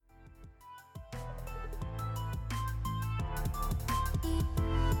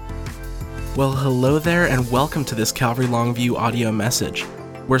Well, hello there, and welcome to this Calvary Longview audio message.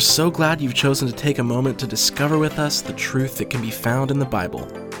 We're so glad you've chosen to take a moment to discover with us the truth that can be found in the Bible,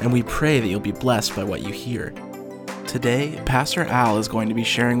 and we pray that you'll be blessed by what you hear. Today, Pastor Al is going to be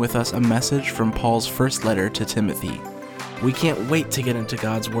sharing with us a message from Paul's first letter to Timothy. We can't wait to get into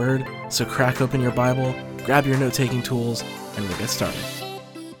God's Word, so crack open your Bible, grab your note-taking tools, and we'll get started.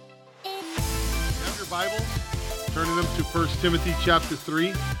 Have your Bibles, turning them to 1 Timothy chapter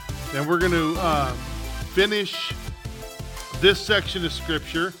 3. And we're going to finish this section of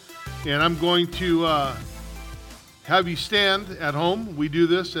Scripture. And I'm going to have you stand at home. We do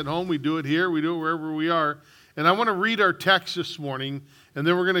this at home. We do it here. We do it wherever we are. And I want to read our text this morning. And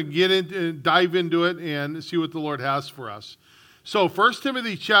then we're going to get into, dive into it and see what the Lord has for us. So 1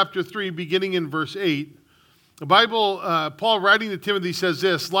 Timothy chapter 3, beginning in verse 8. The Bible, Paul writing to Timothy says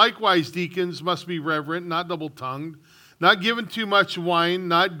this: "Likewise, deacons must be reverent, not double-tongued, not given too much wine,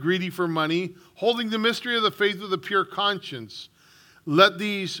 not greedy for money, holding the mystery of the faith with a pure conscience. Let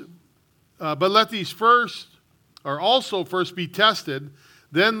these also first be tested,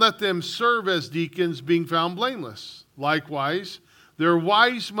 then let them serve as deacons, being found blameless. Likewise, their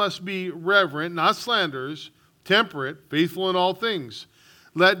wives must be reverent, not slanderers, temperate, faithful in all things.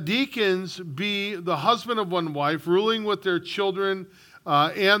 Let deacons be the husband of one wife, ruling with their children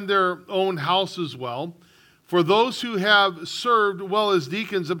and their own house as well. For those who have served well as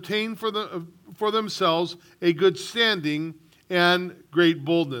deacons obtain for themselves a good standing and great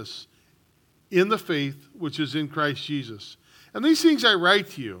boldness in the faith which is in Christ Jesus. And these things I write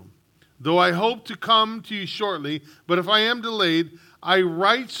to you, though I hope to come to you shortly, but if I am delayed, I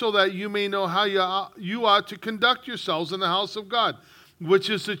write so that you may know how you ought to conduct yourselves in the house of God, which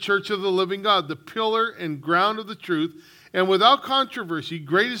is the church of the living God, the pillar and ground of the truth, and without controversy,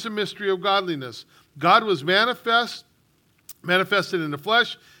 great is the mystery of godliness. God was manifested in the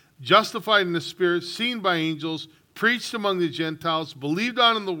flesh, justified in the spirit, seen by angels, preached among the Gentiles, believed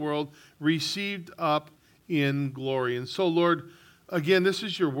on in the world, received up in glory." And so, Lord, again, this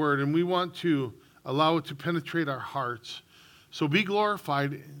is your word, and we want to allow it to penetrate our hearts. So be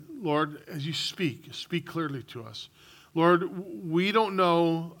glorified, Lord, as you speak. Speak clearly to us. Lord, we don't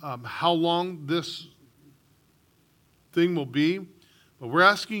know how long this thing will be, but we're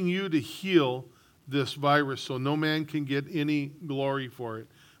asking you to heal this virus so no man can get any glory for it.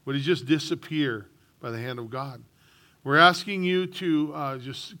 Would it just disappear by the hand of God? We're asking you to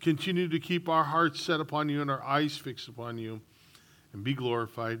just continue to keep our hearts set upon you and our eyes fixed upon you, and be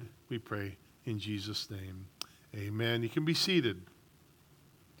glorified, we pray, in Jesus' name. Amen. You can be seated.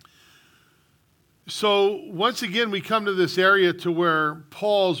 So once again, we come to this area to where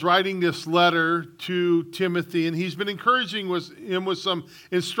Paul's writing this letter to Timothy, and he's been encouraging him with some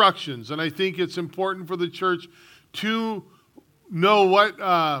instructions. And I think it's important for the church to know what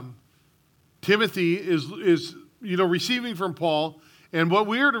Timothy is receiving from Paul, and what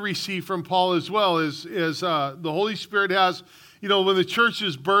we are to receive from Paul as well is the Holy Spirit has, when the church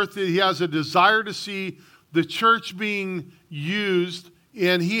is birthed, he has a desire to see the church being used,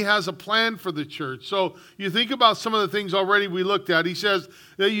 and he has a plan for the church. So you think about some of the things already we looked at. He says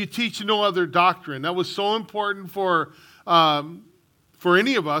that you teach no other doctrine. That was so important for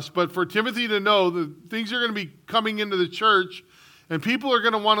any of us, but for Timothy to know that things are going to be coming into the church, and people are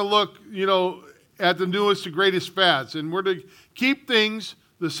going to want to look, at the newest and greatest fads. And we're to keep things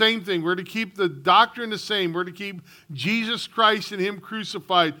the same thing. We're to keep the doctrine the same. We're to keep Jesus Christ and him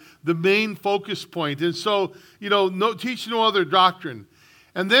crucified the main focus point. And so, teach no other doctrine.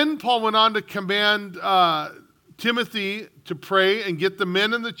 And then Paul went on to command Timothy to pray and get the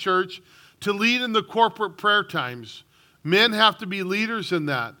men in the church to lead in the corporate prayer times. Men have to be leaders in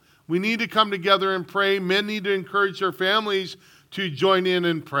that. We need to come together and pray. Men need to encourage their families to join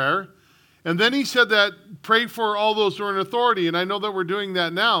in prayer. And then he said that pray for all those who are in authority. And I know that we're doing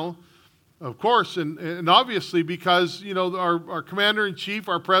that now, of course, and obviously because, our commander-in-chief,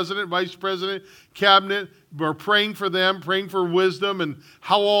 our president, vice president, cabinet, we're praying for them, praying for wisdom and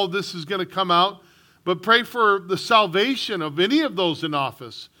how all this is going to come out. But pray for the salvation of any of those in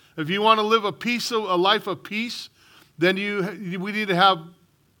office. If you want to live a life of peace, then we need to have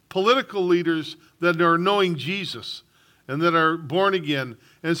political leaders that are knowing Jesus and that are born again.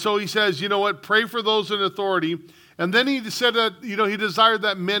 And so he says, pray for those in authority. And then he said that, he desired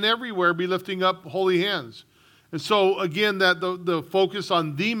that men everywhere be lifting up holy hands. And so, again, that the focus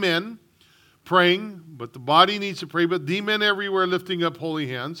on the men praying, but the body needs to pray, but the men everywhere lifting up holy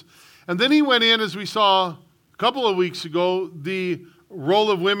hands. And then he went in, as we saw a couple of weeks ago, the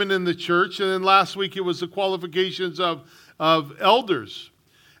role of women in the church. And then last week it was the qualifications of elders.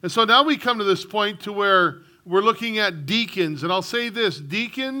 And so now we come to this point to where we're looking at deacons. And I'll say this,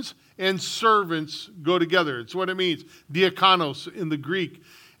 deacons and servants go together. It's what it means, diakonos in the Greek.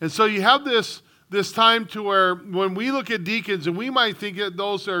 And so you have this time to where when we look at deacons, and we might think that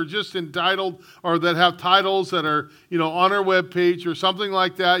those that are just entitled or that have titles that are, on our webpage or something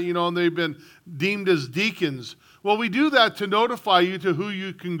like that, and they've been deemed as deacons. Well, we do that to notify you to who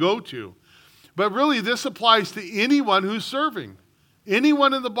you can go to. But really, this applies to anyone who's serving.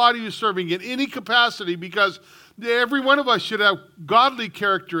 Anyone in the body who's serving in any capacity, because every one of us should have godly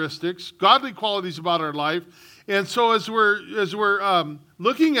characteristics, godly qualities about our life. And so as we're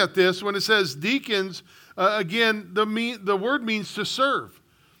looking at this, when it says deacons, again, the word means to serve.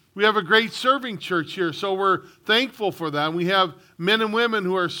 We have a great serving church here, so we're thankful for that. We have men and women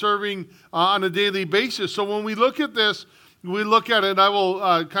who are serving on a daily basis. So when we look at this, we look at it, and I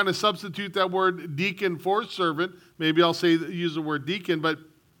will kind of substitute that word deacon for servant. Maybe I'll use the word deacon, but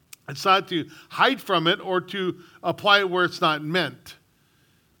it's not to hide from it or to apply it where it's not meant.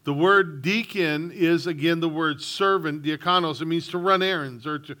 The word deacon is, again, the word servant, diakonos. It means to run errands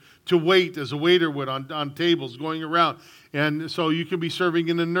or to wait as a waiter would on tables going around. And so you can be serving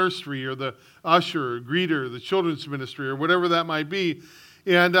in the nursery or the usher or greeter, the children's ministry or whatever that might be.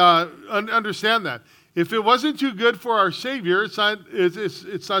 And understand that. If it wasn't too good for our Savior, it's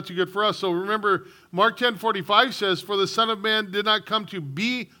not too good for us. So remember, Mark 10:45 says, "For the Son of Man did not come to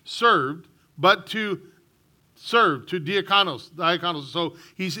be served, but to serve," to diakonos. So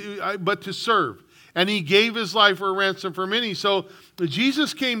but to serve. And he gave his life for a ransom for many. So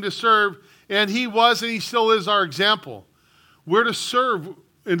Jesus came to serve, and he was and he still is our example. We're to serve,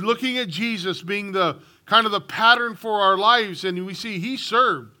 and looking at Jesus being the kind of the pattern for our lives, and we see he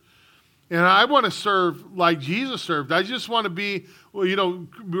served. And I want to serve like Jesus served. I just want to be, we're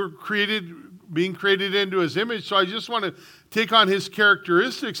being created into his image. So I just want to take on his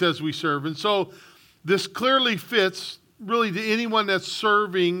characteristics as we serve. And so this clearly fits really to anyone that's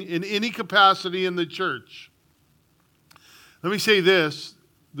serving in any capacity in the church. Let me say this.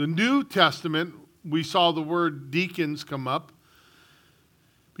 The New Testament, we saw the word deacons come up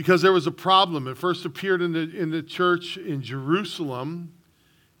because there was a problem. It first appeared in the church in Jerusalem.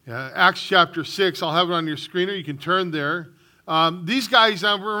 Acts chapter 6, I'll have it on your screen, or you can turn there. These guys,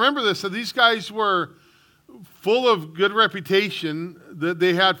 remember this, so these guys were full of good reputation, that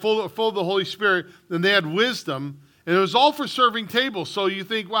they had full of the Holy Spirit, and they had wisdom, and it was all for serving tables. So you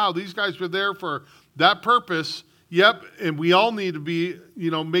think, wow, these guys were there for that purpose. Yep, and we all need to be,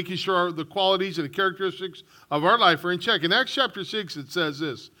 making sure the qualities and the characteristics of our life are in check. In Acts chapter 6, it says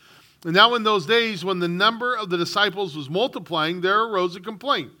this, "And now in those days, when the number of the disciples was multiplying, there arose a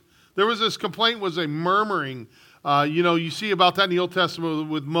complaint." There was this complaint, was a murmuring. You see about that in the Old Testament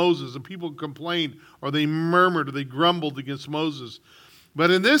with Moses, and people complained, or they murmured, or they grumbled against Moses.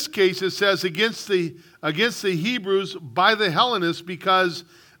 But in this case, it says against the Hebrews by the Hellenists, because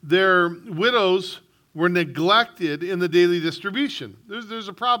their widows were neglected in the daily distribution. There's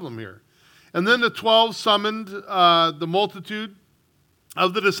a problem here. And then the 12 summoned the multitude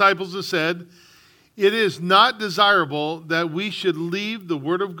of the disciples and said, "It is not desirable that we should leave the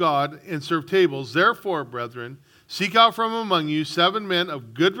word of God and serve tables. Therefore, brethren, seek out from among you 7 men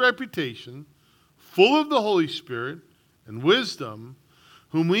of good reputation, full of the Holy Spirit and wisdom,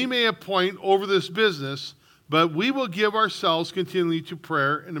 whom we may appoint over this business, but we will give ourselves continually to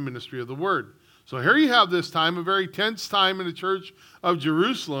prayer and the ministry of the word." So here you have this time, a very tense time in the church of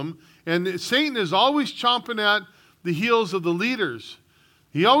Jerusalem, and Satan is always chomping at the heels of the leaders.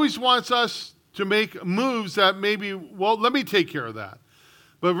 He always wants us to make moves that maybe, well, let me take care of that.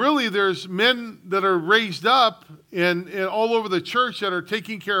 But really, there's men that are raised up and all over the church that are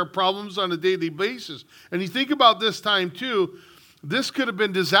taking care of problems on a daily basis. And you think about this time, too, this could have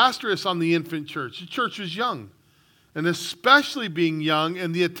been disastrous on the infant church. The church was young, and especially being young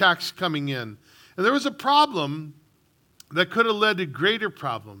and the attacks coming in. And there was a problem that could have led to greater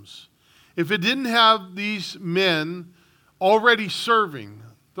problems if it didn't have these men already serving.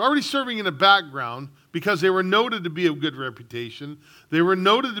 They're already serving in the background because they were noted to be of good reputation. They were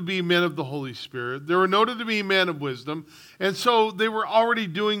noted to be men of the Holy Spirit. They were noted to be men of wisdom. And so they were already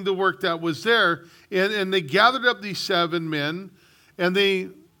doing the work that was there. And they gathered up these 7 men, and they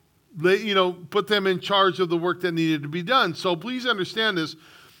put them in charge of the work that needed to be done. So please understand this,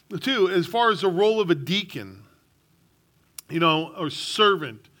 too, as far as the role of a deacon, or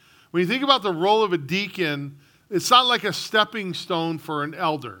servant. When you think about the role of a deacon, it's not like a stepping stone for an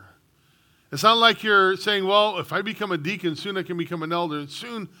elder. It's not like you're saying, well, if I become a deacon, soon I can become an elder, and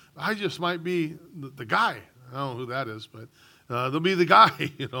soon I just might be the guy. I don't know who that is, but they'll be the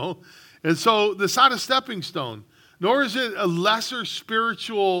guy, And so it's not a stepping stone, nor is it a lesser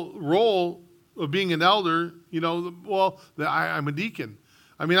spiritual role of being an elder, I'm a deacon.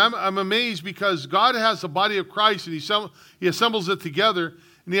 I mean, I'm amazed because God has the body of Christ and he assembles it together.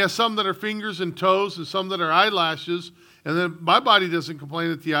 And he has some that are fingers and toes and some that are eyelashes. And then my body doesn't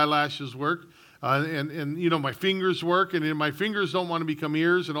complain that the eyelashes work. And my fingers work. And my fingers don't want to become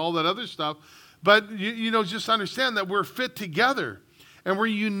ears and all that other stuff. But, just understand that we're fit together. And we're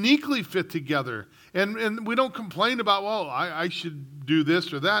uniquely fit together. And we don't complain about, I should do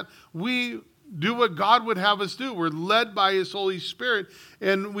this or that. We do what God would have us do. We're led by his Holy Spirit.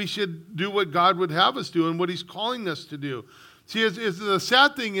 And we should do what God would have us do and what he's calling us to do. See, the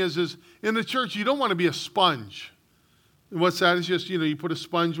sad thing is in the church, you don't want to be a sponge. And what's that? It's just, you put a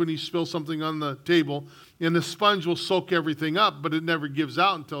sponge when you spill something on the table, and the sponge will soak everything up, but it never gives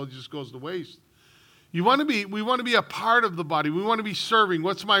out until it just goes to waste. We want to be a part of the body. We want to be serving.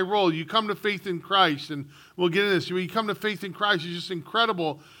 What's my role? You come to faith in Christ, and we'll get into this. When you come to faith in Christ, it's just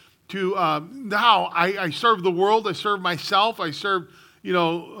incredible to, now I serve the world. I serve myself. I serve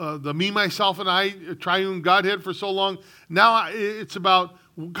the me, myself, and I, triune Godhead for so long. Now it's about,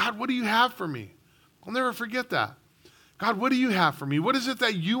 God, what do you have for me? I'll never forget that. God, what do you have for me? What is it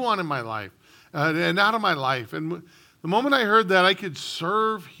that you want in my life and out of my life? And the moment I heard that I could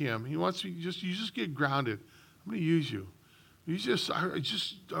serve him, he wants me, you just get grounded. I'm going to use you. You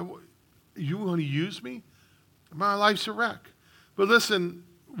want to use me? My life's a wreck. But listen,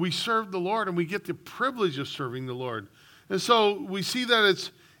 we serve the Lord and we get the privilege of serving the Lord. And so we see that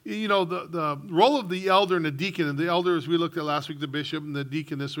it's, the role of the elder and the deacon, and the elder, as we looked at last week, the bishop, and the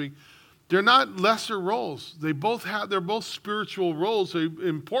deacon this week, they're not lesser roles. They're both spiritual roles. The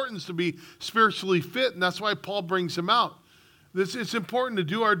importance to be spiritually fit, and that's why Paul brings them out. It's important to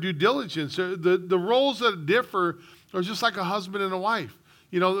do our due diligence. The roles that differ are just like a husband and a wife.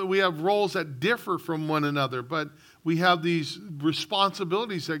 We have roles that differ from one another, but we have these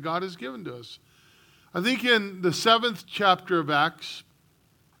responsibilities that God has given to us. I think in the 7th chapter of Acts,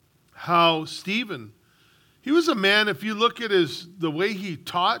 how Stephen, he was a man, if you look at the way he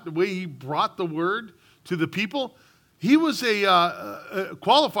taught, the way he brought the word to the people, he was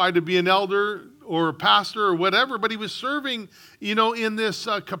qualified to be an elder or a pastor or whatever, but he was serving, in this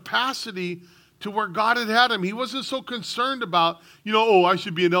capacity to where God had him. He wasn't so concerned about, I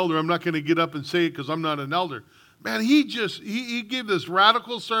should be an elder. I'm not going to get up and say it because I'm not an elder. Man, he gave this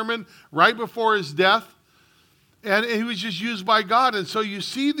radical sermon right before his death, and he was just used by God. And so you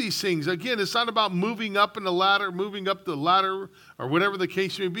see these things. Again, it's not about moving up the ladder, or whatever the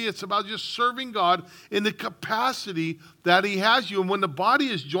case may be. It's about just serving God in the capacity that he has you. And when the body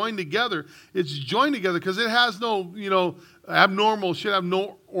is joined together, it's joined together because it has no, abnormal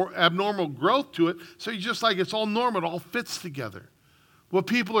growth to it. So you just like, it's all normal. It all fits together. What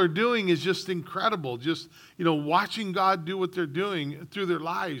people are doing is just incredible. Just, watching God do what they're doing through their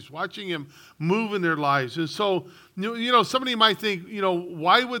lives, watching him move in their lives. And so, somebody might think,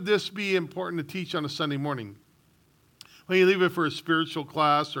 why would this be important to teach on a Sunday morning? Well, you leave it for a spiritual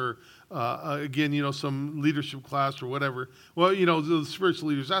class or, again, some leadership class or whatever. Well, the spiritual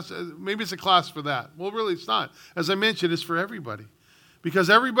leaders, maybe it's a class for that. Well, really, it's not. As I mentioned, it's for everybody. Because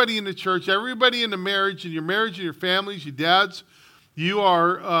everybody in the church, everybody in the marriage, and your families, your dads, you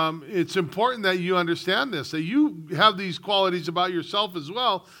are, it's important that you understand this, that you have these qualities about yourself as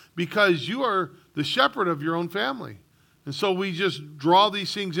well, because you are the shepherd of your own family. And so we just draw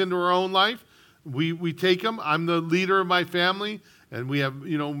these things into our own life. We take them. I'm the leader of my family, and we have,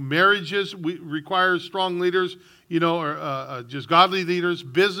 marriages require strong leaders, or just godly leaders,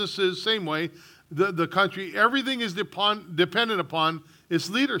 businesses, same way. The country, everything is dependent upon its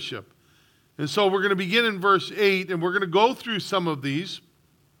leadership. And so we're going to begin in verse 8, and we're going to go through some of these.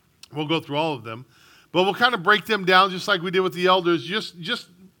 We'll go through all of them. But we'll kind of break them down just like we did with the elders, just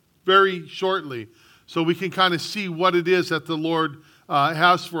very shortly, so we can kind of see what it is that the Lord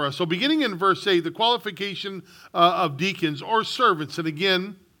has for us. So beginning in verse 8, the qualification of deacons or servants, and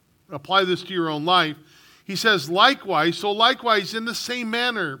again, apply this to your own life. He says, likewise in the same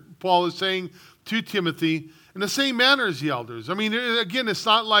manner, Paul is saying to Timothy, in the same manner as the elders. I mean, again, it's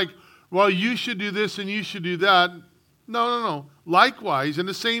not like, well, you should do this and you should do that. No. Likewise, in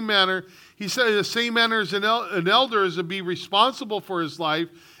the same manner, he said, the same manner as an elder is to be responsible for his life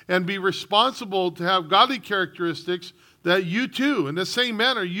and be responsible to have godly characteristics, that you too, in the same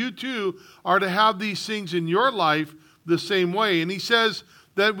manner, you too are to have these things in your life the same way. And he says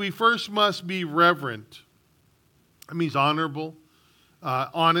that we first must be reverent. That means honorable,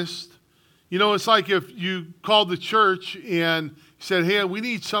 honest. It's like if you called the church and said, hey, we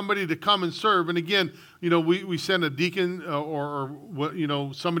need somebody to come and serve. And again, we send a deacon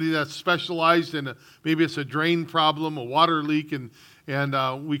or somebody that's specialized in maybe it's a drain problem, a water leak, and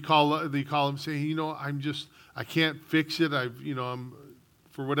they call them, say, I can't fix it. I'm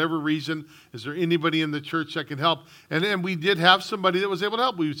for whatever reason, is there anybody in the church that can help? And we did have somebody that was able to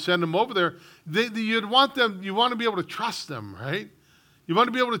help. We would send them over there. You want to be able to trust them, right? You want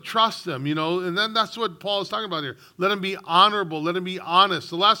to be able to trust them, and then that's what Paul is talking about here. Let them be honorable. Let them be honest.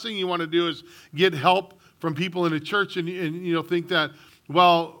 The last thing you want to do is get help from people in the church and think that,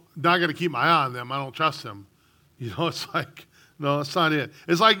 well, now I got to keep my eye on them. I don't trust them. It's like, no, that's not it.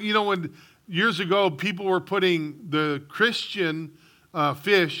 It's like, when years ago people were putting the Christian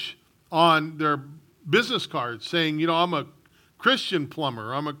fish on their business cards saying, I'm a Christian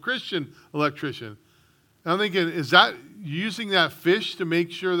plumber. I'm a Christian electrician. And I'm thinking, is that using that fish to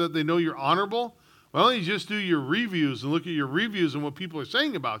make sure that they know you're honorable? Why don't you just do your reviews and look at your reviews and what people are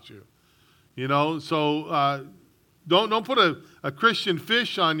saying about you? So don't put a Christian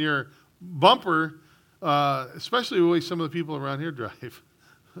fish on your bumper, especially the way some of the people around here drive.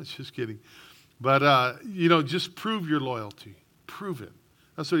 Just kidding. But, just prove your loyalty. Prove it.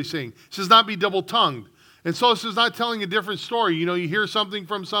 That's what he's saying. He says not be double-tongued. And so this is not telling a different story. You hear something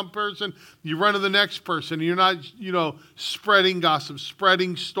from some person, you run to the next person. You're not, spreading gossip,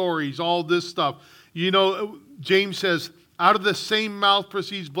 spreading stories, all this stuff. James says, out of the same mouth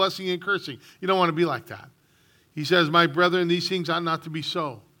proceeds blessing and cursing. You don't want to be like that. He says, my brethren, these things ought not to be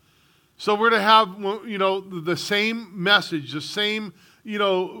so. So we're to have, the same message, the same,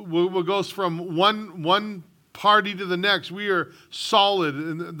 what goes from one party to the next. We are solid,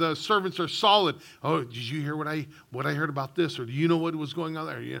 and the servants are solid. Oh, did you hear what I heard about this? Or do you know what was going on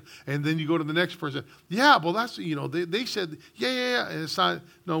there? Yeah. And then you go to the next person. Yeah, well, that's, they said, yeah. And it's not,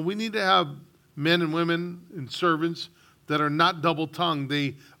 no, we need to have men and women and servants that are not double-tongued.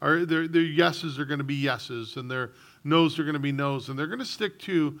 Their yeses are going to be yeses, and their noes are going to be noes, and they're going to stick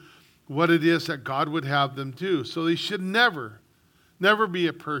to what it is that God would have them do. So they should never be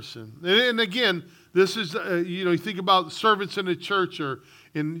a person. And again, this is, you think about servants in the church or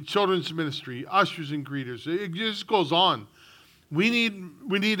in children's ministry, ushers and greeters. It just goes on. We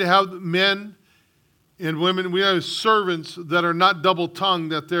need to have men and women. We have servants that are not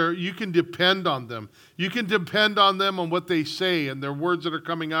double-tongued, that you can depend on them. You can depend on them on what they say and their words that are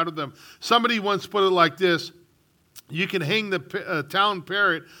coming out of them. Somebody once put it like this: you can hang the town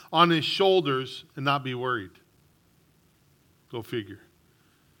parrot on his shoulders and not be worried. Go figure.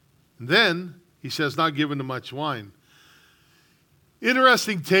 And then he says, not given to much wine.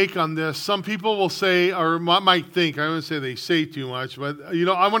 Interesting take on this. Some people will say, or might think, I wouldn't say they say too much, but,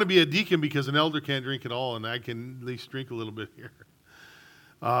 I want to be a deacon because an elder can't drink at all, and I can at least drink a little bit here.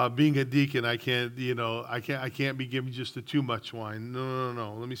 Being a deacon, I can't be given just too much wine.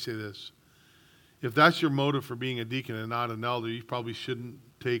 No. Let me say this. If that's your motive for being a deacon and not an elder, you probably shouldn't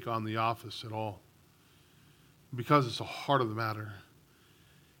take on the office at all, because it's the heart of the matter.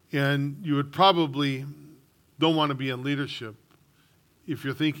 And you would probably don't want to be in leadership if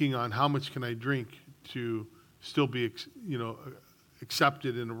you're thinking on how much can I drink to still be,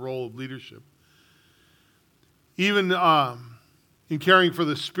 accepted in a role of leadership. Even in caring for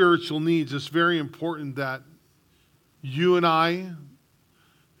the spiritual needs, it's very important that you and I,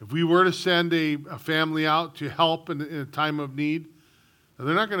 if we were to send a family out to help in a time of need,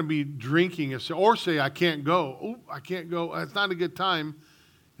 they're not going to be drinking or say, I can't go. Oh, I can't go. It's not a good time.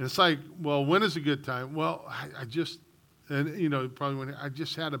 And it's like, well, when is a good time? Well, I just had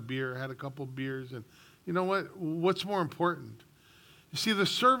a beer, I had a couple of beers. And you know what? What's more important? You see, the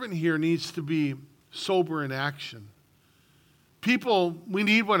servant here needs to be sober in action. People, we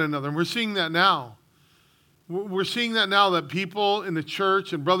need one another. And we're seeing that now. We're seeing that now, that people in the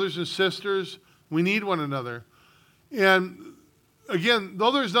church and brothers and sisters, we need one another. And again,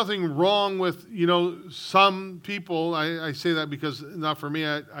 though there's nothing wrong with, some people, I say that because not for me,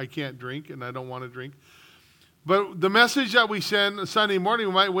 I can't drink and I don't want to drink. But the message that we send Sunday morning,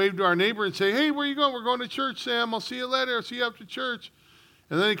 we might wave to our neighbor and say, hey, where are you going? We're going to church, Sam. I'll see you later. I'll see you after church.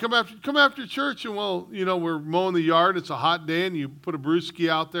 And then you come after church and we're mowing the yard. It's a hot day and you put a brewski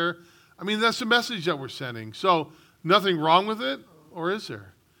out there. I mean, that's the message that we're sending. So nothing wrong with it, or is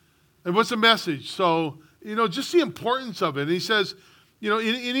there? And what's the message? So, just the importance of it. And he says,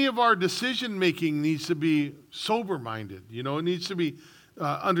 any of our decision-making needs to be sober-minded. It needs to be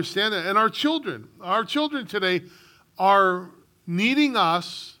understand that. And our children today are needing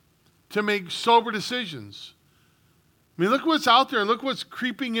us to make sober decisions. I mean, look what's out there and look what's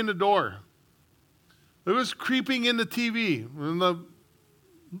creeping in the door. Look what's creeping in the TV, on the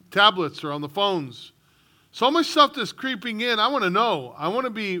tablets or on the phones. So much stuff that's creeping in. I want to know. I want to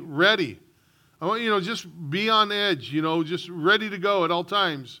be ready. I want, just be on edge, just ready to go at all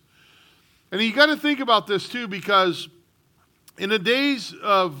times. And you got to think about this too, because in the days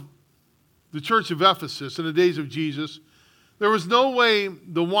of the church of Ephesus, in the days of Jesus, There was no way,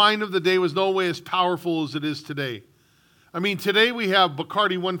 the wine of the day was no way as powerful as it is today. I mean, today we have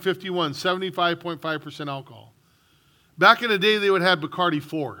Bacardi 151, 75.5% alcohol. Back in the day, they would have Bacardi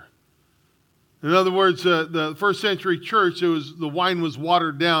 4. In other words, the first century church, the wine was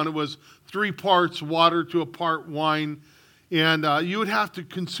watered down. It was 3 parts water to a part wine. And you would have to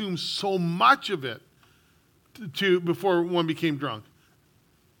consume so much of it before one became drunk.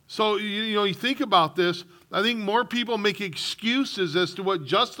 So, you think about this. I think more people make excuses as to what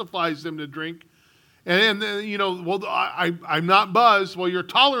justifies them to drink. And well, I'm not buzzed. Well, your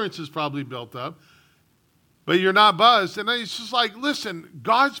tolerance is probably built up, but you're not buzzed. And it's just like, listen,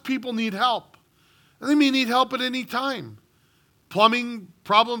 God's people need help. And they may need help at any time. Plumbing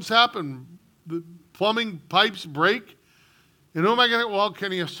problems happen. The plumbing pipes break. And who am I going to, well,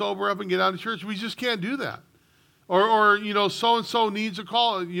 can you sober up and get out of church? We just can't do that. Or so-and-so needs a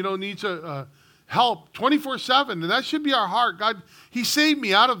call, needs a help 24/7. And that should be our heart. God, He saved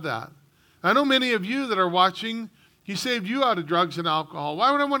me out of that. I know many of you that are watching, He saved you out of drugs and alcohol.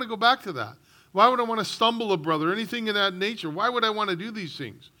 Why would I want to go back to that? Why would I want to stumble a brother? Anything in that nature? Why would I want to do these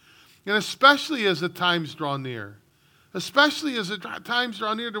things? And especially as the times draw near. Especially as the times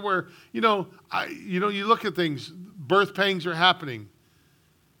draw near to where, you look at things, birth pangs are happening.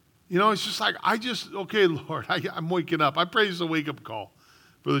 It's just like, okay, Lord, I'm waking up. I pray it's a wake-up call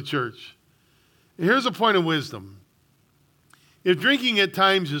for the church. And here's a point of wisdom. If drinking at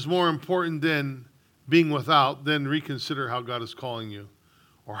times is more important than being without, then reconsider how God is calling you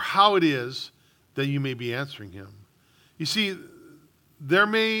or how it is that you may be answering Him. You see, there are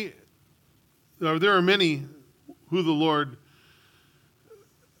many who the Lord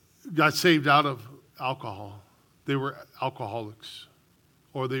got saved out of alcohol. They were alcoholics,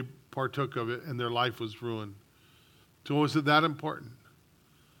 or they partook of it and their life was ruined. So is it that important?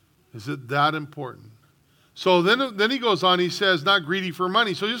 Is it that important? So then he goes on, he says, not greedy for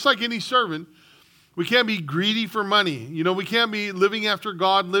money. So just like any servant, we can't be greedy for money. We can't be living after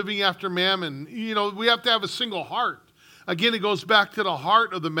God, living after mammon. We have to have a single heart. Again, it goes back to the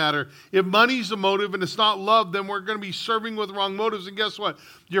heart of the matter. If money's the motive and it's not love, then we're going to be serving with wrong motives. And guess what?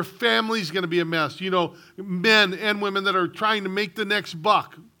 Your family's going to be a mess. Men and women that are trying to make the next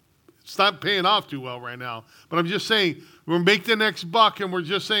buck. It's not paying off too well right now. But I'm just saying, we'll make the next buck, and we're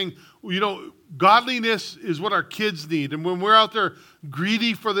just saying, godliness is what our kids need. And when we're out there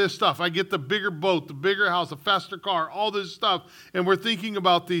greedy for this stuff, I get the bigger boat, the bigger house, the faster car, all this stuff, and we're thinking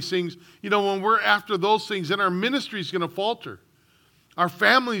about these things. When we're after those things, then our ministry is going to falter. Our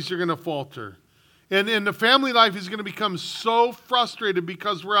families are going to falter. And the family life is going to become so frustrated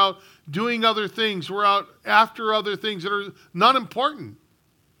because we're out doing other things. We're out after other things that are not important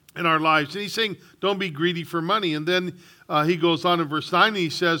in our lives. And he's saying, don't be greedy for money. And then he goes on in verse 9 and he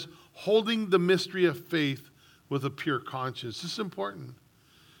says, holding the mystery of faith with a pure conscience. This is important.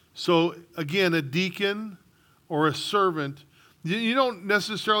 So again, a deacon or a servant, you don't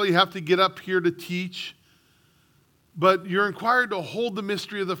necessarily have to get up here to teach, but you're required to hold the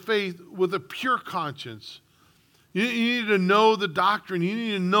mystery of the faith with a pure conscience. You need to know the doctrine. You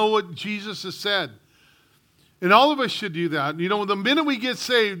need to know what Jesus has said. And all of us should do that. The minute we get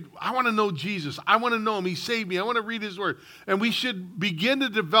saved, I want to know Jesus. I want to know Him. He saved me. I want to read His Word. And we should begin to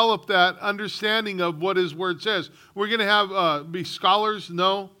develop that understanding of what His Word says. We're going to have be scholars?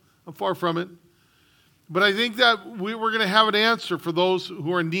 No, I'm far from it. But I think that we're going to have an answer for those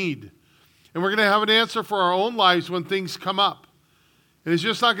who are in need. And we're going to have an answer for our own lives when things come up. And it's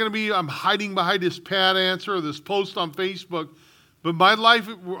just not going to be, I'm hiding behind this pad answer or this post on Facebook. But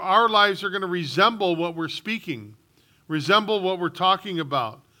our lives are going to resemble what we're speaking, resemble what we're talking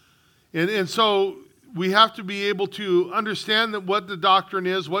about. And so we have to be able to understand that what the doctrine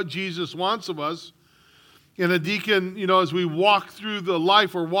is, what Jesus wants of us. And a deacon, as we walk through the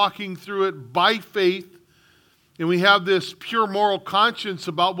life, we're walking through it by faith. And we have this pure moral conscience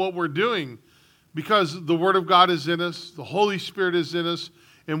about what we're doing because the Word of God is in us, the Holy Spirit is in us.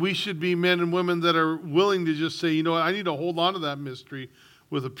 And we should be men and women that are willing to just say, I need to hold on to that mystery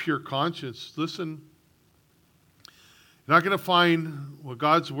with a pure conscience. Listen, you're not going to find what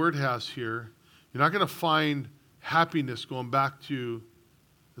God's Word has here. You're not going to find happiness going back to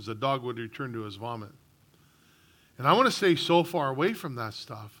as a dog would return to his vomit. And I want to stay so far away from that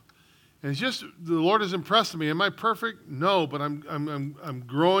stuff. And it's just, the Lord has impressed me. Am I perfect? No, but I'm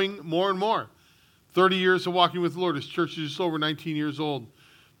growing more and more. 30 years of walking with the Lord. This church is just over 19 years old.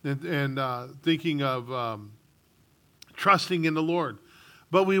 And thinking of trusting in the Lord.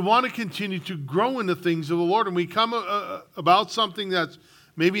 But we want to continue to grow in the things of the Lord. And we come about something that's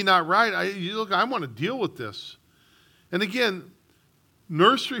maybe not right. I want to deal with this. And again,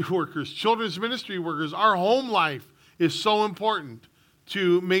 nursery workers, children's ministry workers, our home life is so important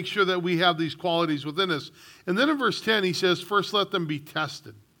to make sure that we have these qualities within us. And then in verse 10, he says, first let them be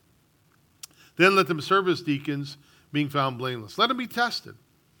tested. Then let them serve as deacons, being found blameless. Let them be tested.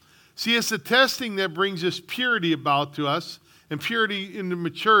 See, it's the testing that brings this purity about to us, and purity into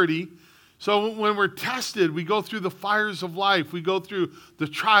maturity. So when we're tested, we go through the fires of life. We go through the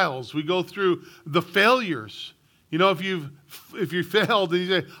trials. We go through the failures. You know, if you failed and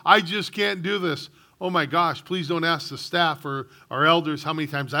you say, I just can't do this. Oh my gosh, please don't ask the staff or our elders how many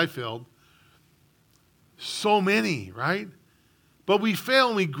times I failed. So many, right? But we fail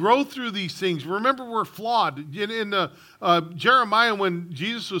and we grow through these things. Remember, we're flawed. In Jeremiah, when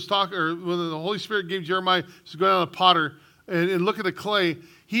Jesus was talking, or when the Holy Spirit gave Jeremiah, to go down the potter and look at the clay,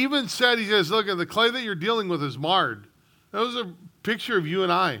 he even said, he says, look, the clay that you're dealing with is marred. That was a picture of you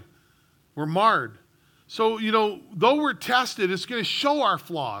and I. We're marred. So, you know, though we're tested, it's going to show our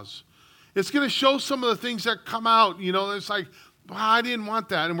flaws. It's going to show some of the things that come out. You know, it's like, oh, I didn't want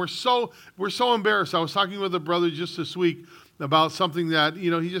that. And we're so embarrassed. I was talking with a brother just this week about something that,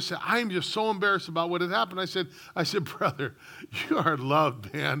 you know, he just said, I'm just so embarrassed about what had happened. I said, brother, you are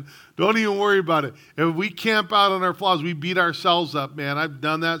loved, man. Don't even worry about it. If we camp out on our flaws, we beat ourselves up, man. I've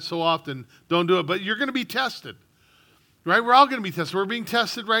done that so often. Don't do it. But you're going to be tested, right? We're all going to be tested. We're being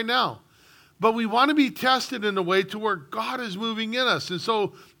tested right now. But we want to be tested in a way to where God is moving in us. And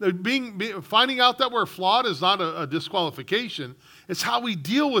so finding out that we're flawed is not a disqualification. It's how we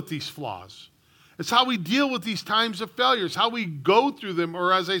deal with these flaws. It's how we deal with these times of failures, how we go through them,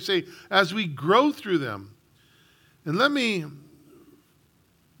 or as I say, as we grow through them. And let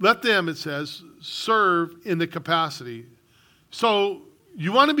them, it says, serve in the capacity. So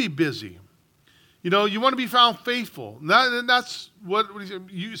you want to be busy. You know, you want to be found faithful. And that's what he said.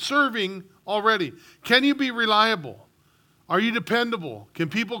 You serving already. Can you be reliable? Are you dependable? Can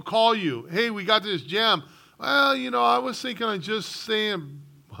people call you? Hey, we got this jam. Well, you know, I was thinking of just saying,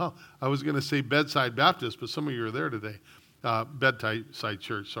 well, I was going to say Bedside Baptist, but some of you are there today. Bedside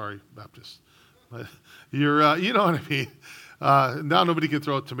Church, sorry, Baptist. But you're, you know what I mean. Now nobody can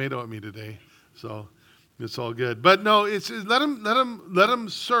throw a tomato at me today, so it's all good. But no, it's let them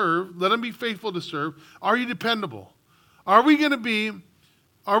serve. Let them be faithful to serve. Are you dependable? Are we going to be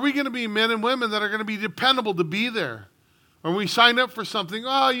men and women that are going to be dependable to be there? Or we sign up for something,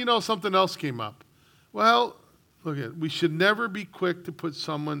 oh, you know, something else came up. Well, look at it. We should never be quick to put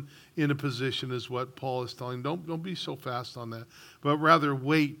someone in a position, is what Paul is telling. Don't be so fast on that, but rather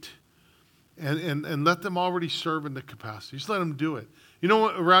wait and let them already serve in the capacity. Just let them do it. You know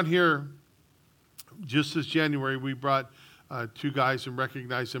what? Around here, just this January, we brought 2 guys and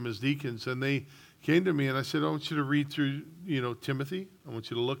recognized them as deacons, and they came to me and I said, I want you to read through, you know, Timothy. I want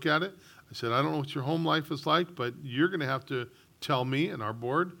you to look at it. I said, I don't know what your home life is like, but you're going to have to tell me and our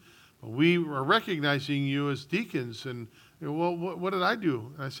board. We are recognizing you as deacons. And, well, what did I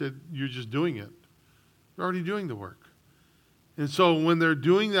do? And I said, you're just doing it. You're already doing the work. And so when they're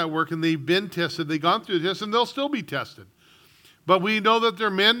doing that work and they've been tested, they've gone through the test, and they'll still be tested. But we know that they're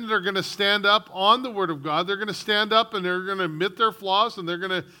men that are going to stand up on the Word of God. They're going to stand up and they're going to admit their flaws, and they're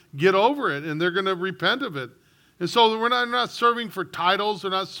going to get over it, and they're going to repent of it. And so we're not serving for titles. We're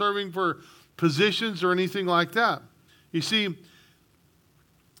not serving for positions or anything like that. You see,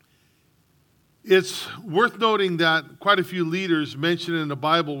 it's worth noting that quite a few leaders mentioned in the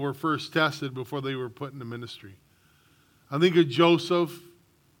Bible were first tested before they were put into ministry. I think of Joseph,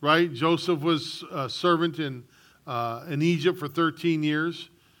 right? Joseph was a servant in Egypt for 13 years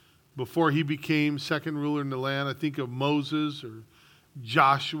before he became second ruler in the land. I think of Moses or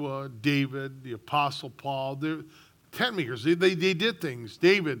Joshua, David, the Apostle Paul. They're tent makers. They did things.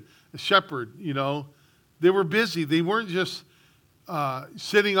 David, the shepherd, you know. They were busy. They weren't just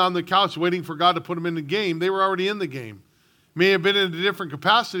sitting on the couch waiting for God to put them in the game. They were already in the game. May have been in a different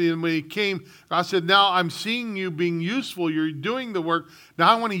capacity. And when he came, God said, now I'm seeing you being useful. You're doing the work. Now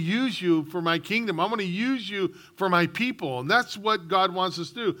I want to use you for my kingdom. I want to use you for my people. And that's what God wants us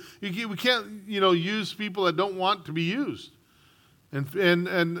to do. We can't, use people that don't want to be used. And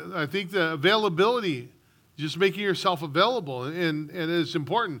I think the availability, just making yourself available, and it's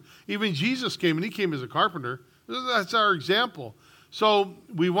important. Even Jesus came, and he came as a carpenter. That's our example. So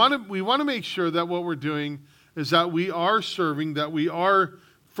we want to make sure that what we're doing is that we are serving, that we are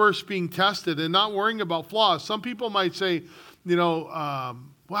first being tested and not worrying about flaws. Some people might say, well,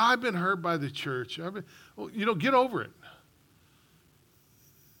 I've been hurt by the church. Get over it.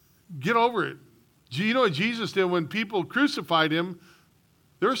 Get over it. You know what Jesus did when people crucified him?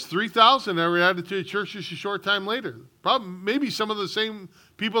 There's 3,000 that were added to the church just a short time later. Maybe some of the same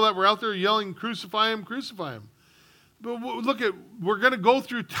people that were out there yelling, crucify him, crucify him. But look we're going to go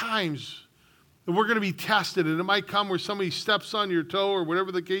through times And we're going to be tested, and it might come where somebody steps on your toe or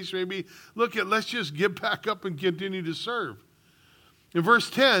whatever the case may be. Let's just get back up and continue to serve. In verse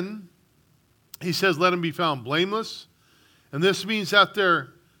 10, he says, let them be found blameless. And this means that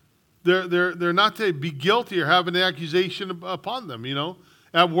they're not to be guilty or have an accusation upon them,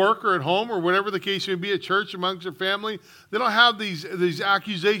 at work or at home or whatever the case may be, at church, amongst their family. They don't have these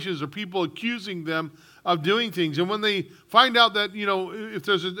accusations or people accusing them of doing things. And when they find out that, if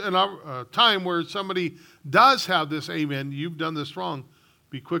there's a time where somebody does have this, amen, you've done this wrong,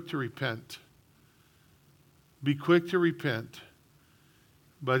 be quick to repent. Be quick to repent.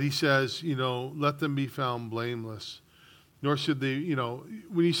 But he says, let them be found blameless. Nor should they,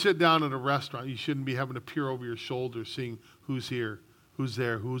 when you sit down at a restaurant, you shouldn't be having to peer over your shoulder, seeing who's here, who's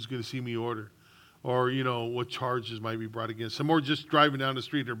there, who's going to see me order, or, what charges might be brought against them, or just driving down the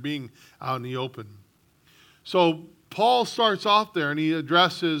street or being out in the open. So Paul starts off there and he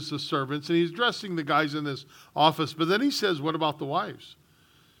addresses the servants and he's addressing the guys in this office, but then he says, what about the wives?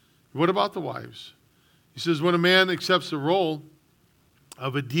 What about the wives? He says, when a man accepts the role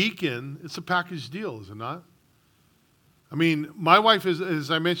of a deacon, it's a package deal, is it not? I mean, my wife is,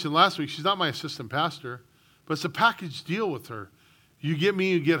 as I mentioned last week, she's not my assistant pastor, but it's a package deal with her. You get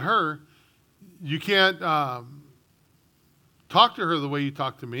me, you get her. You can't talk to her the way you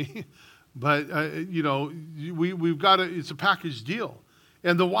talk to me, but, we've got to, it's a package deal.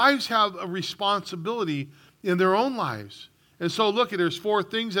 And the wives have a responsibility in their own lives. And so look, there's 4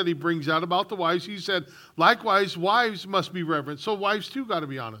 things that he brings out about the wives. He said, likewise, wives must be reverent. So wives too got to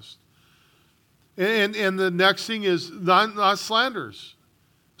be honest. And the next thing is not slanders.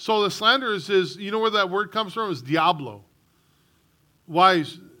 So the slanders is, where that word comes from? Is diablo.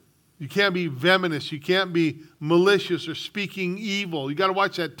 Wives, you can't be venomous. You can't be malicious or speaking evil. You got to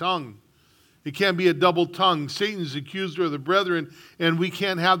watch that tongue. It can't be a double tongue. Satan's accuser of the brethren, and we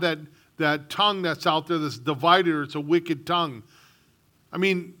can't have that tongue that's out there that's divided, or it's a wicked tongue. I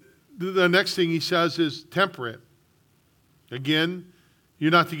mean, the next thing he says is temperate. Again,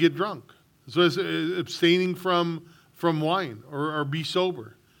 you're not to get drunk. So it's abstaining from wine or be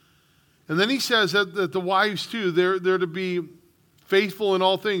sober. And then he says that the wives too, they're to be faithful in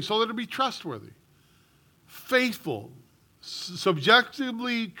all things. So they're to be trustworthy. Faithful.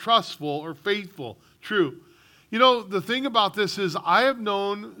 Subjectively trustful or faithful. True. The thing about this is I have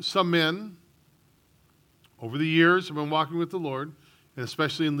known some men over the years, I've been walking with the Lord, and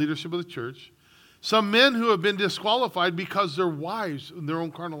especially in leadership of the church, some men who have been disqualified because their wives and their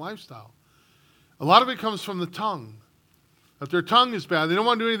own carnal lifestyle. A lot of it comes from the tongue. That their tongue is bad. They don't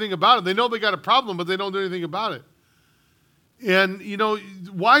want to do anything about it. They know they got a problem, but they don't do anything about it. And,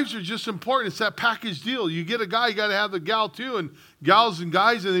 wives are just important. It's that package deal. You get a guy, you got to have the gal too. And gals and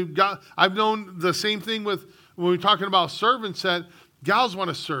guys, I've known the same thing with when we're talking about servants, that gals want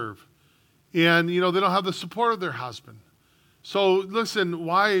to serve. And, they don't have the support of their husband. So listen,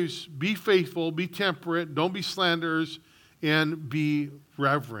 wives, be faithful, be temperate, don't be slanderers, and be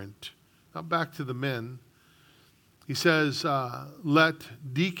reverent. Now back to the men. He says, let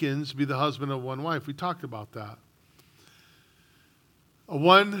deacons be the husband of one wife. We talked about that. A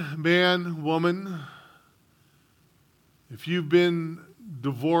one-man woman, if you've been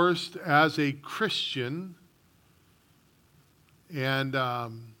divorced as a Christian and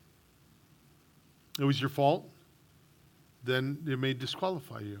it was your fault, then it may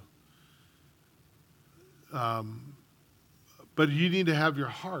disqualify you. But you need to have your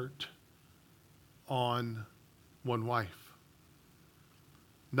heart on one wife.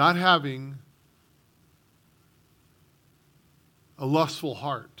 Not having a lustful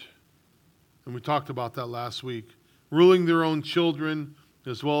heart. And we talked about that last week. Ruling their own children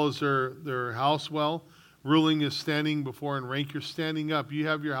as well as their house well. Ruling is standing before in rank. You're standing up. You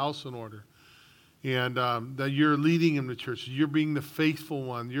have your house in order. And that you're leading them to church. You're being the faithful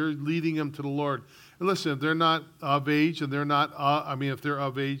one. You're leading them to the Lord. And listen, if they're not of age and they're not, if they're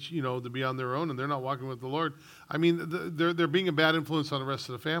of age, to be on their own and they're not walking with the Lord, they're being a bad influence on the rest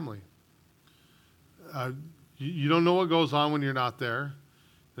of the family. You don't know what goes on when you're not there.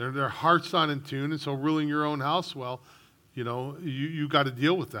 Their heart's not in tune, and so ruling your own house well, you got to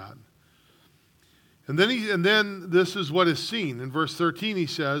deal with that. And then this is what is seen. In verse 13 he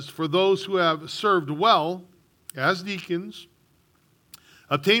says, for those who have served well as deacons,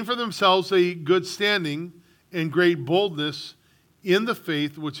 obtain for themselves a good standing and great boldness in the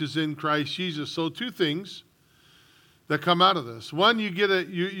faith which is in Christ Jesus. So 2 things that come out of this. One,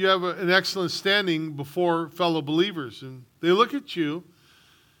 you have an excellent standing before fellow believers, and they look at you,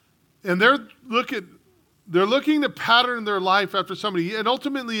 and they're looking to pattern their life after somebody, and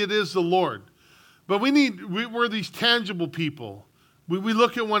ultimately it is the Lord. But we're these tangible people. We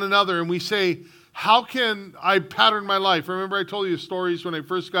look at one another and we say, how can I pattern my life? Remember I told you stories when I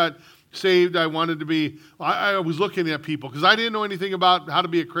first got saved. I wanted to be, I was looking at people because I didn't know anything about how to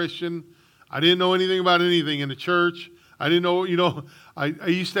be a Christian. I didn't know anything about anything in the church. I didn't know, I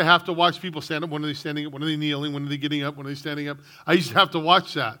used to have to watch people stand up. When are they standing up? When are they kneeling? When are they getting up? When are they standing up? I used to have to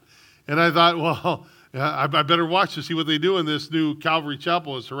watch that. And I thought, well, I better watch to see what they do in this new Calvary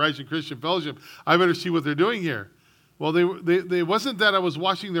Chapel, this Horizon Christian Fellowship. I better see what they're doing here. Well, they wasn't that I was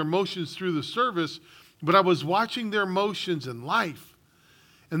watching their motions through the service, but I was watching their motions in life.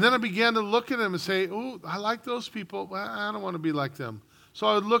 And then I began to look at them and say, oh, I like those people. Well, I don't want to be like them. So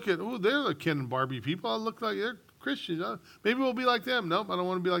I would look at, oh, they're the Ken and Barbie people. I look like they're Christians. Maybe we'll be like them. Nope, I don't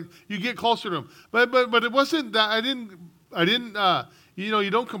want to be like. You get closer to them. But it wasn't that I didn't. You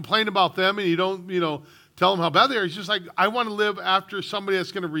don't complain about them and you don't tell them how bad they are. It's just like I want to live after somebody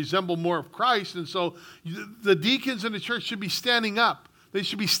that's going to resemble more of Christ. And so the deacons in the church should be standing up. They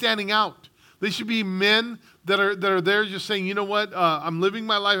should be standing out. They should be men that are there just saying, you know what, I'm living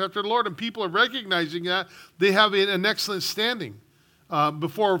my life after the Lord, and people are recognizing that. They have an excellent standing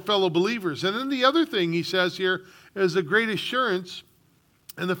before fellow believers. And then the other thing he says here is a great assurance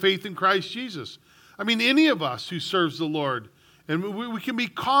in the faith in Christ Jesus. I mean, any of us who serves the Lord, and we can be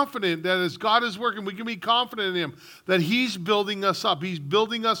confident that as God is working, we can be confident in him, that he's building us up. He's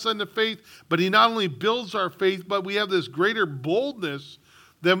building us into faith, but he not only builds our faith, but we have this greater boldness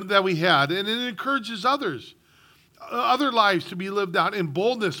that we had. And it encourages others, other lives to be lived out in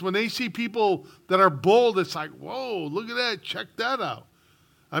boldness. When they see people that are bold, it's like, whoa, look at that, check that out.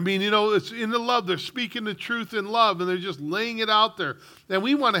 I mean, it's in the love. They're speaking the truth in love, and they're just laying it out there. And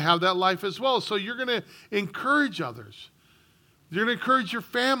we want to have that life as well. So you're going to encourage others. You're going to encourage your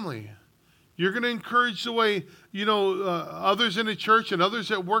family. You're going to encourage the way, others in the church and others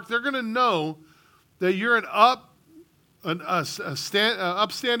at work. They're going to know that you're an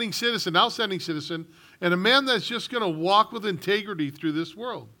upstanding citizen, outstanding citizen, and a man that's just going to walk with integrity through this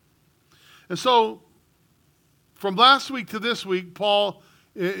world. And so from last week to this week, Paul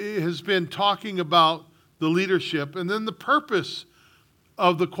has been talking about the leadership and then the purpose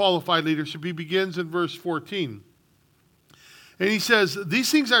of the qualified leadership. He begins in verse 14. And he says,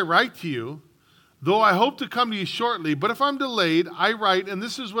 these things I write to you, though I hope to come to you shortly. But if I'm delayed, I write, and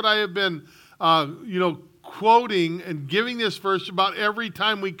this is what I have been, quoting and giving this verse about every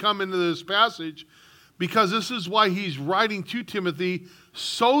time we come into this passage, because this is why he's writing to Timothy,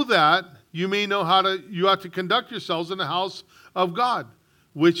 so that you may know you ought to conduct yourselves in the house of God,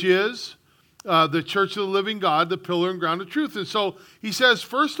 which is the church of the living God, the pillar and ground of truth. And so he says,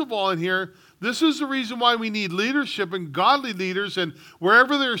 first of all in here, this is the reason why we need leadership and godly leaders, and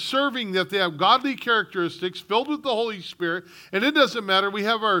wherever they're serving, that they have godly characteristics filled with the Holy Spirit. And it doesn't matter. We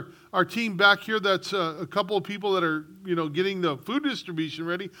have our team back here that's a couple of people that are, getting the food distribution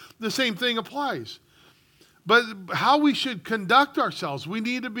ready. The same thing applies. But how we should conduct ourselves, we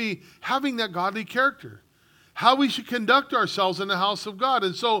need to be having that godly character. How we should conduct ourselves in the house of God.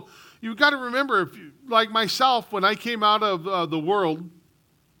 And so you've got to remember, like myself, when I came out of the world,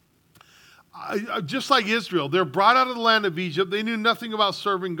 just like Israel, they're brought out of the land of Egypt. They knew nothing about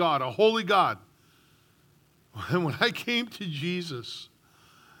serving God, a holy God. And when I came to Jesus,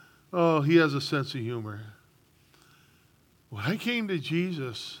 he has a sense of humor. When I came to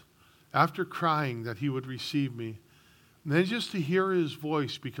Jesus, after crying that he would receive me, and then just to hear his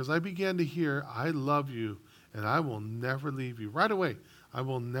voice, because I began to hear, I love you, and I will never leave you. Right away, I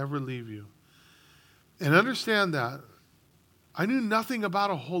will never leave you. And understand that I knew nothing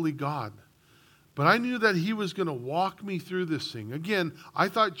about a holy God. But I knew that he was going to walk me through this thing. Again, I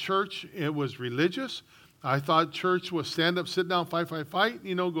thought church, it was religious. I thought church was stand up, sit down, fight,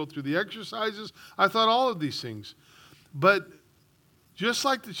 go through the exercises. I thought all of these things. But just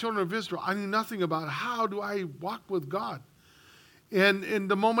like the children of Israel, I knew nothing about how do I walk with God. And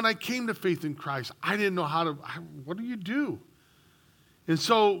the moment I came to faith in Christ, I didn't know what do you do? And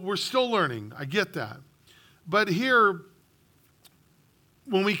so we're still learning. I get that. But here,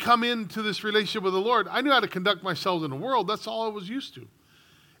 when we come into this relationship with the Lord, I knew how to conduct myself in the world. That's all I was used to.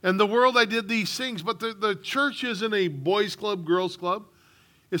 In the world, I did these things. But the church isn't a boys' club, girls' club.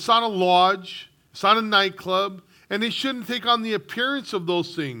 It's not a lodge. It's not a nightclub. And it shouldn't take on the appearance of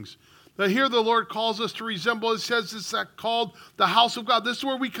those things. Now here the Lord calls us to resemble. It says it's called the house of God. This is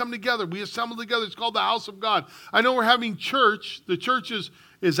where we come together. We assemble together. It's called the house of God. I know we're having church. The church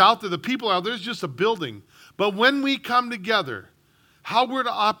is out there. The people are out there. There's just a building. But when we come together, how we're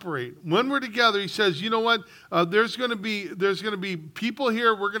to operate. When we're together, he says, you know what? There's going to be people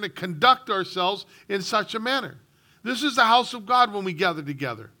here. We're going to conduct ourselves in such a manner. This is the house of God when we gather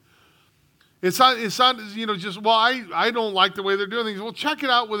together. It's not, just, well, I don't like the way they're doing things. Well, check it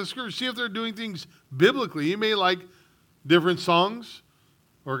out with the scripture. See if they're doing things biblically. You may like different songs,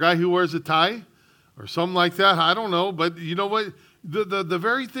 or a guy who wears a tie, or something like that. I don't know. But you know what? The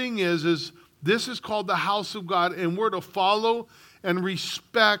very thing is this is called the house of God, and we're to follow and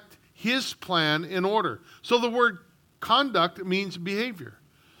respect his plan and order. So the word conduct means behavior.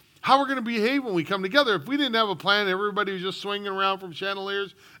 How we're going to behave when we come together. If we didn't have a plan, everybody was just swinging around from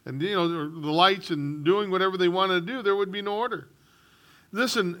chandeliers and the lights and doing whatever they wanted to do, there would be no order.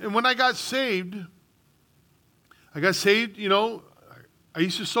 Listen, and when I got saved, I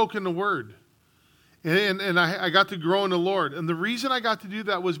used to soak in the Word. And I got to grow in the Lord. And the reason I got to do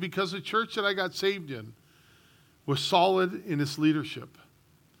that was because the church that I got saved in was solid in its leadership.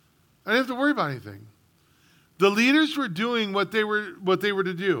 I didn't have to worry about anything. The leaders were doing what they were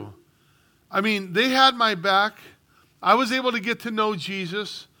to do. I mean, they had my back. I was able to get to know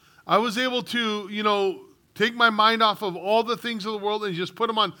Jesus. I was able to, take my mind off of all the things of the world and just put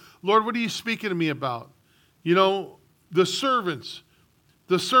them on, Lord, what are you speaking to me about? The servants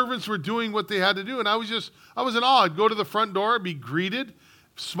were doing what they had to do. And I was in awe. I'd go to the front door, I'd be greeted,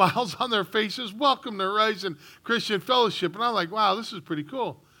 smiles on their faces, welcome to Horizon Christian Fellowship. And I'm like, wow, this is pretty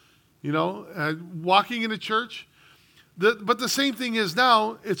cool. Walking into church. But the same thing is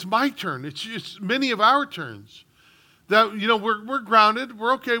now, it's my turn. It's many of our turns. That, we're grounded.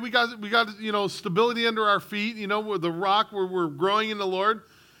 We're okay. We got stability under our feet. We're the rock where we're growing in the Lord.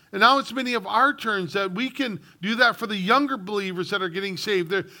 And now it's many of our turns that we can do that for the younger believers that are getting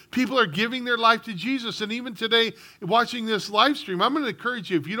saved. People are giving their life to Jesus. And even today, watching this live stream, I'm going to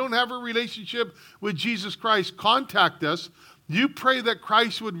encourage you, if you don't have a relationship with Jesus Christ, contact us. You pray that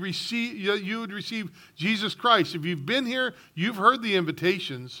you would receive Jesus Christ. If you've been here, you've heard the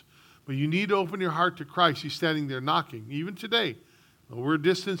invitations, but you need to open your heart to Christ. He's standing there knocking. Even today, we're a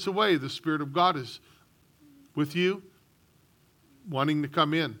distance away. The Spirit of God is with you, wanting to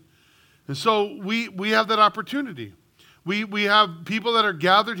come in. And so we have that opportunity. We have people that are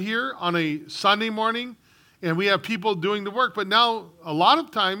gathered here on a Sunday morning, and we have people doing the work. But now, a lot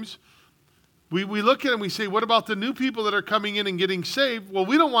of times, we look at it and we say, what about the new people that are coming in and getting saved? Well,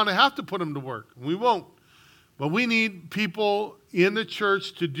 we don't want to have to put them to work. We won't. But we need people in the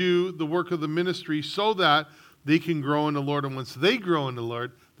church to do the work of the ministry so that they can grow in the Lord. And once they grow in the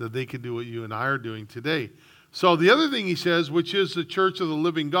Lord, that they can do what you and I are doing today. So the other thing he says, which is the church of the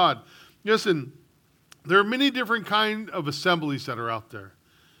living God. Listen, there are many different kind of assemblies that are out there.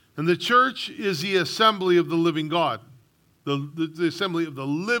 And the church is the assembly of the living God. The assembly of the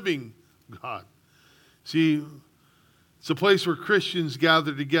living God. See, it's a place where Christians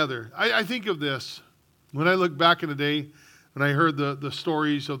gather together. I think of this when I look back in the day, when I heard the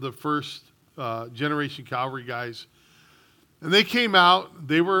stories of the first generation Calvary guys. And they came out,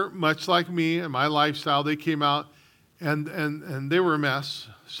 they were much like me and my lifestyle. They came out and they were a mess,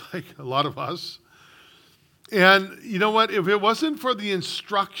 it's like a lot of us. And you know what? If it wasn't for the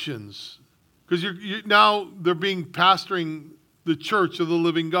instructions, because now they're being pastoring the church of the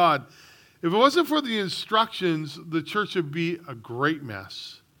living God. If it wasn't for the instructions, the church would be a great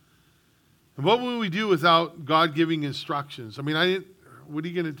mess. And what would we do without God giving instructions? What are you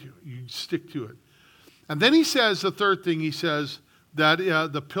going to do? You stick to it. And then he says, the third thing, he says that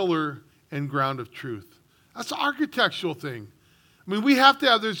the pillar and ground of truth. That's an architectural thing. We have to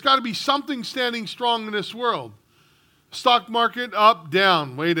have, there's got to be something standing strong in this world. Stock market, up,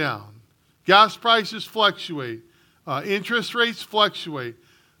 down, way down. Gas prices fluctuate. Interest rates fluctuate.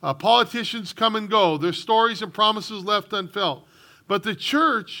 Politicians come and go. There's stories and promises left unfelt. But the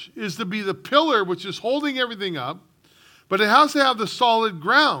church is to be the pillar which is holding everything up, but it has to have the solid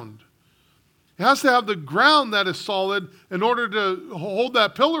ground. It has to have the ground that is solid in order to hold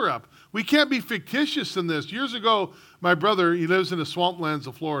that pillar up. We can't be fictitious in this. Years ago, my brother, he lives in the swamplands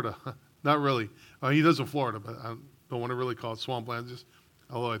of Florida. Not really. He lives in Florida, but I don't want to really call it swamplands,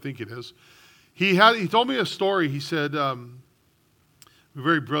 although I think it is. He told me a story. He said, a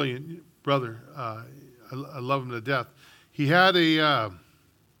very brilliant brother. I love him to death. He had a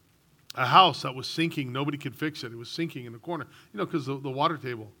house that was sinking. Nobody could fix it. It was sinking in the corner, because the water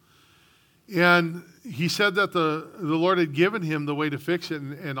table. And he said that the Lord had given him the way to fix it.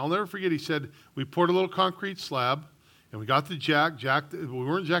 And I'll never forget, he said, we poured a little concrete slab, and we got the jacked. We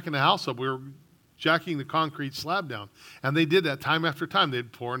weren't jacking the house up. We were jacking the concrete slab down. And they did that time after time.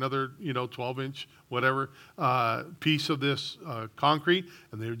 They'd pour another, 12-inch, whatever, piece of this concrete,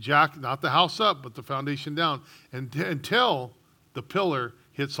 and they would jack not the house up, but the foundation down, until the pillar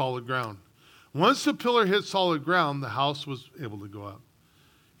hit solid ground. Once the pillar hit solid ground, the house was able to go up.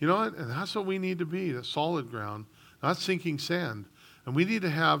 You know what? And that's what we need to be, the solid ground, not sinking sand. And we need to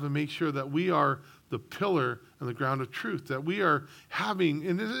have and make sure that we are the pillar and the ground of truth that we are having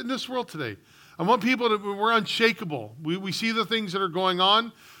in this world today. I want people to, we're unshakable. We see the things that are going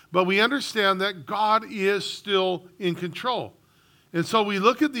on, but we understand that God is still in control. And so we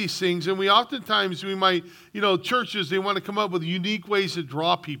look at these things, and we might, churches, they want to come up with unique ways to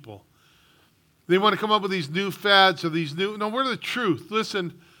draw people. They want to come up with these new fads or we're the truth.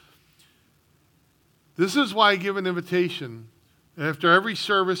 Listen, this is why I give an invitation after every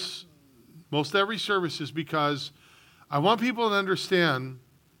service, most every service, is because I want people to understand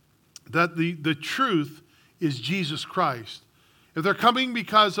that the truth is Jesus Christ. If they're coming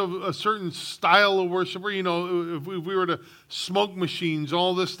because of a certain style of worship, or, if we were to smoke machines,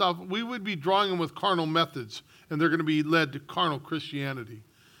 all this stuff, we would be drawing them with carnal methods, and they're going to be led to carnal Christianity.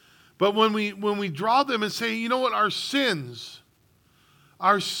 But when we draw them and say, you know what, your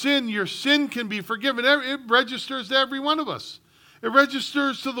sin can be forgiven, it registers to every one of us. It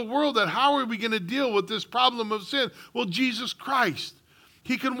registers to the world that how are we going to deal with this problem of sin? Well, Jesus Christ,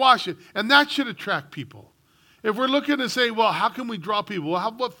 he can wash it. And that should attract people. If we're looking to say, well, how can we draw people?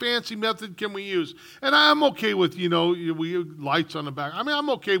 Well, what fancy method can we use? And I'm okay with, lights on the back. I mean, I'm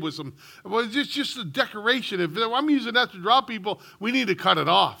okay with some. Well, it's just a decoration. If I'm using that to draw people, we need to cut it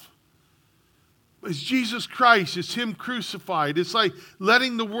off. It's Jesus Christ. It's him crucified. It's like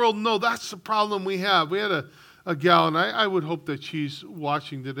letting the world know that's the problem we have. We had a gal, and I would hope that she's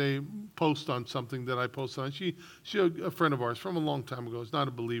watching today, post on something that I posted on. She's a friend of ours from a long time ago. She's not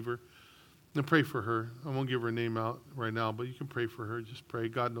a believer. And pray for her. I won't give her name out right now, but you can pray for her. Just pray.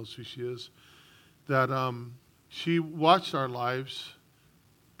 God knows who she is. That she watched our lives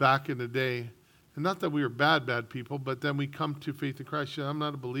back in the day. And not that we were bad people, but then we come to faith in Christ. She said, I'm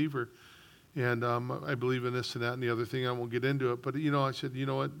not a believer. And I believe in this and that and the other thing. I won't get into it. But, I said, you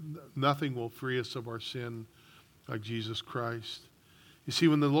know what? Nothing will free us of our sin like Jesus Christ. You see,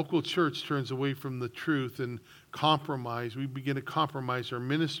 when the local church turns away from the truth and compromise, we begin to compromise our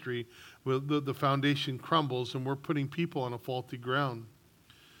ministry. Well, the foundation crumbles, and we're putting people on a faulty ground.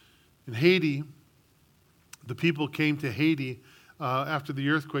 In Haiti, the people came to Haiti after the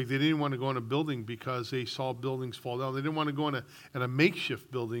earthquake. They didn't want to go in a building because they saw buildings fall down. They didn't want to go in a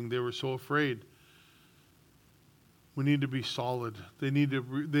makeshift building. They were so afraid. We need to be solid. They need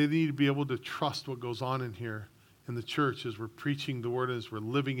to be able to trust what goes on in here in the church as we're preaching the word, as we're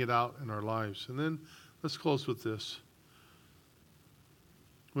living it out in our lives. And then let's close with this.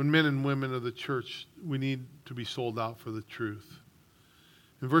 When men and women of the church, we need to be sold out for the truth.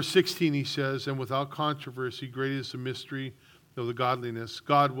 In verse 16, he says, and without controversy, great is the mystery of the godliness.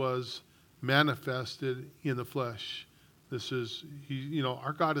 God was manifested in the flesh. This is,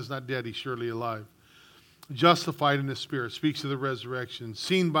 our God is not dead. He's surely alive. Justified in the Spirit, speaks of the resurrection.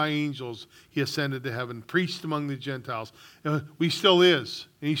 Seen by angels, he ascended to heaven. Preached among the Gentiles. He still is,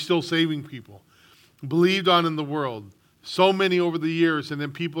 and he's still saving people. Believed on in the world. So many over the years, and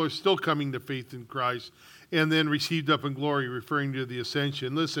then people are still coming to faith in Christ, and then received up in glory, referring to the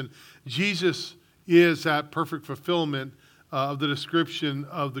ascension. Listen, Jesus is that perfect fulfillment of the description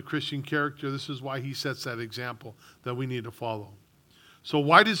of the Christian character. This is why he sets that example that we need to follow. So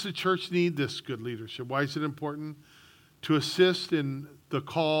why does the church need this good leadership? Why is it important? To assist in the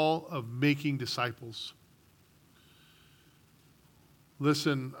call of making disciples.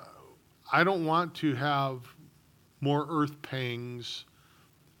 Listen, I don't want to have more earth pangs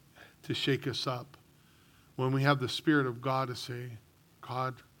to shake us up when we have the Spirit of God to say,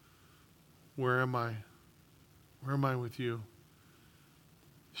 God, where am I? Where am I with you?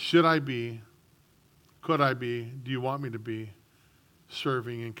 Should I be? Could I be? Do you want me to be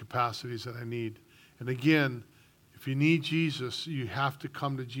serving in capacities that I need? And again, if you need Jesus, you have to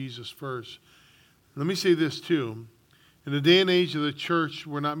come to Jesus first. Let me say this too. In the day and age of the church,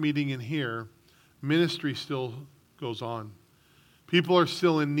 we're not meeting in here. Ministry still goes on. People are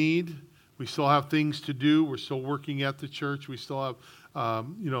still in need. We still have things to do. We're still working at the church. We still have,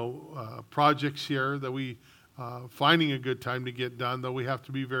 projects here that we finding a good time to get done, though we have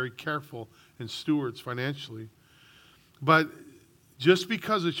to be very careful and stewards financially. But just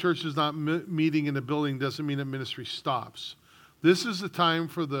because the church is not meeting in a building doesn't mean that ministry stops. This is the time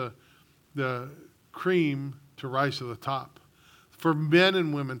for the cream to rise to the top. For men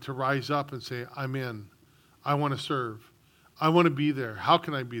and women to rise up and say, I'm in. I want to serve. I want to be there. How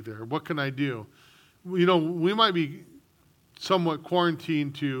can I be there? What can I do? We might be somewhat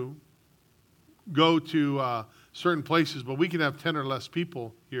quarantined to go to certain places, but we can have 10 or less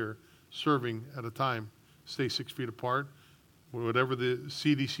people here serving at a time. Stay 6 feet apart. Whatever the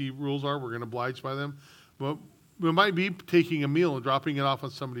CDC rules are, we're going to oblige by them. But we might be taking a meal and dropping it off on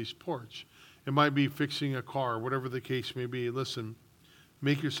somebody's porch. It might be fixing a car, whatever the case may be. Listen,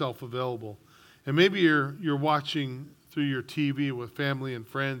 Make yourself available. And maybe you're watching through your TV with family and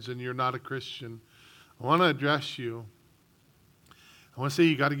friends and you're not a Christian. I want to address you. I want to say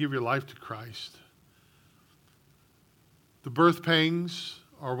you got to give your life to Christ. The birth pangs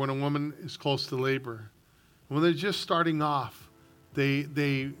are when a woman is close to labor. When they're just starting off,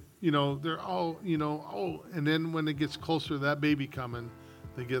 they're all, and then when it gets closer to that baby coming,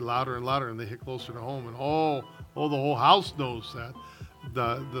 they get louder and louder and they hit closer to home. And the whole house knows that.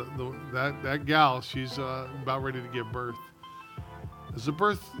 That gal, she's about ready to give birth. As the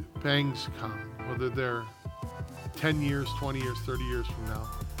birth pangs come, whether they're 10 years, 20 years, 30 years from now,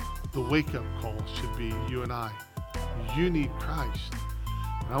 the wake-up call should be you and I. You need Christ.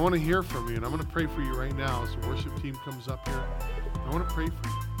 And I want to hear from you, and I'm going to pray for you right now as the worship team comes up here. I want to pray for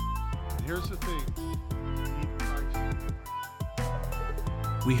you. And here's the thing. You need Christ.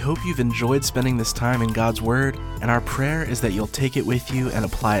 We hope you've enjoyed spending this time in God's Word, and our prayer is that you'll take it with you and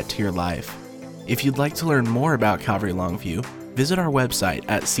apply it to your life. If you'd like to learn more about Calvary Longview, visit our website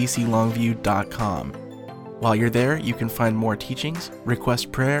at cclongview.com. While you're there, you can find more teachings,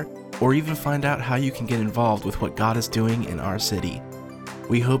 request prayer, or even find out how you can get involved with what God is doing in our city.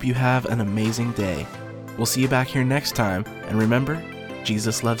 We hope you have an amazing day. We'll see you back here next time, and remember,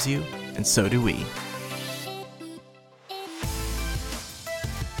 Jesus loves you, and so do we.